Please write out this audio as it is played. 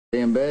Stay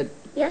in bed?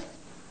 Yes.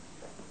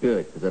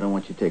 Good, because I don't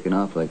want you taking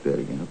off like that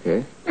again,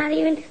 okay? Not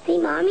even to see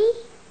Mommy?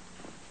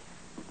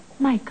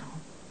 Michael,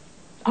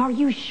 are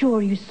you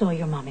sure you saw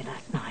your mommy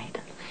last night?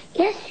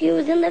 Yes, she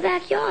was in the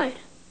backyard.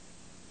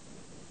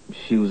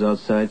 She was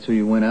outside, so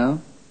you went out?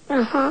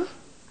 Uh-huh.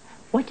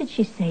 What did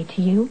she say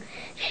to you?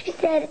 She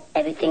said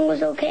everything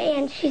was okay,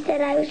 and she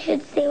said I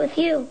should stay with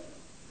you.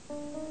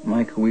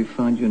 Michael, we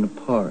found you in the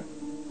park.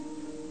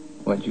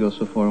 Why'd you go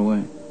so far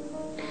away?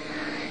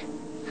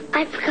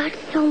 I forgot to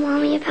tell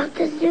Mommy about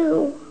the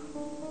zoo.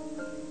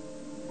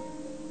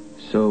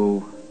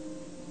 So,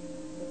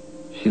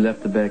 she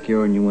left the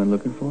backyard and you went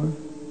looking for her?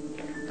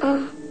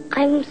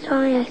 I'm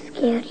sorry I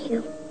scared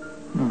you.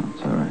 No,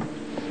 it's all right.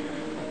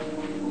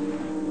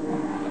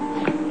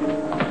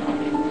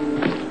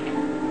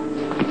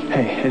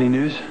 Hey, any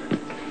news?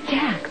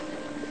 Jax,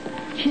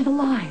 she's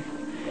alive.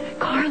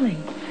 Carly,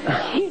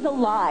 she's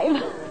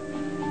alive.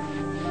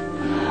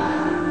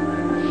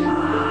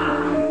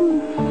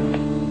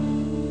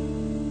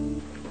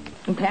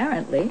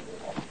 Apparently.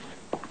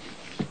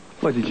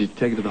 What, did you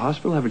take her to the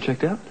hospital, have her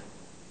checked out?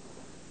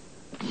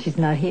 She's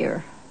not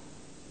here.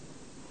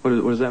 What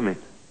does that mean?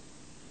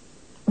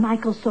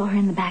 Michael saw her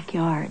in the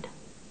backyard.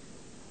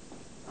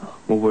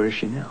 Well, where is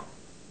she now?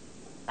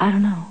 I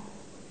don't know.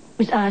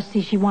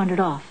 See, she wandered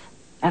off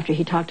after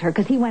he talked to her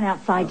because he went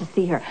outside to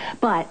see her.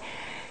 But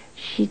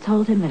she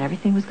told him that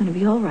everything was going to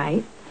be all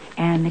right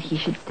and that he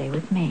should stay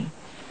with me.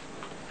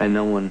 And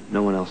no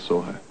one else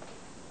saw her?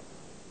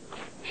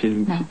 She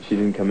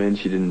didn't come in?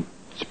 She didn't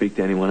speak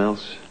to anyone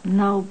else?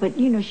 No, but,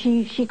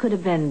 she could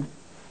have been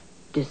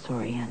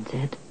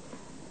disoriented.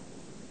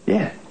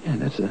 Yeah,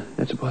 that's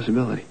a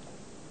possibility.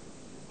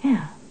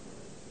 Yeah.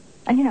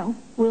 And,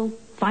 we'll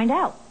find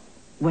out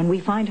when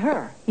we find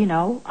her.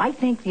 I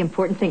think the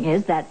important thing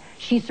is that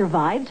she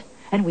survived,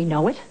 and we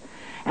know it.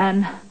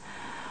 And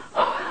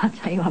I'll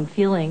tell you, I'm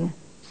feeling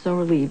so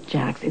relieved,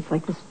 Jax. It's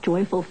like this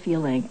joyful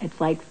feeling. It's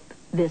like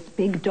this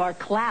big dark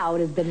cloud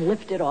has been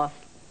lifted off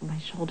my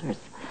shoulders.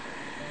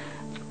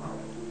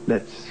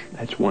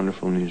 That's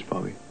wonderful news,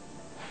 Bobbie.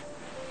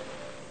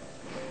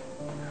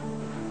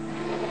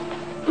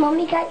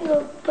 Mommy got you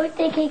a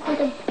birthday cake with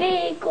a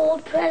big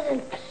gold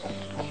present.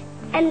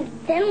 And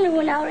then we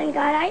went out and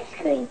got ice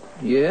cream.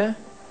 Yeah?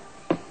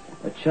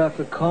 A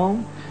chocolate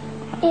cone?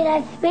 It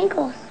had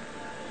sprinkles.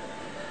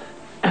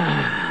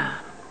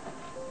 That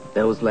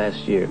was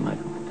last year,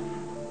 Michael.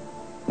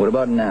 What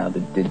about now?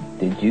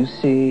 Did you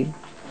see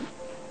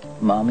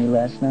Mommy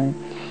last night?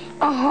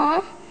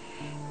 Uh-huh.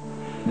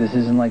 This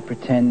isn't like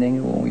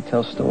pretending when we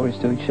tell stories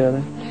to each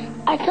other?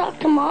 I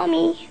talked to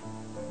Mommy.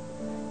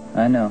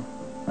 I know.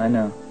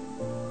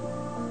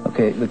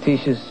 Okay,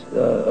 Letitia's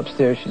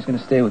upstairs. She's going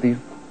to stay with you.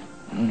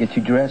 I'll get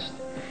you dressed,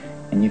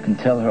 and you can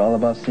tell her all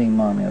about seeing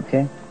Mommy,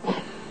 okay?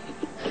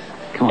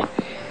 Come on.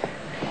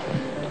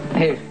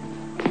 Here.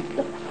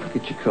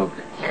 Get your coat.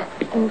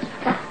 Oh,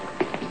 stop.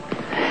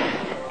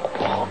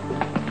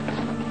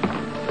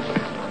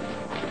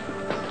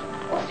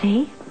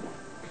 See?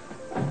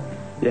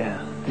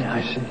 Yeah,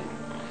 I see.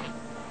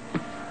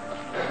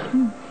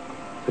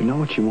 But know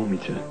what you want me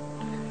to.